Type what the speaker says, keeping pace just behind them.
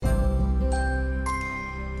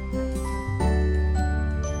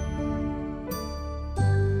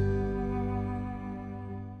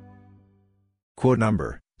Quote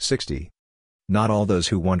number 60. Not all those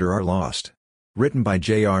who wander are lost. Written by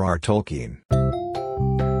J.R.R. Tolkien.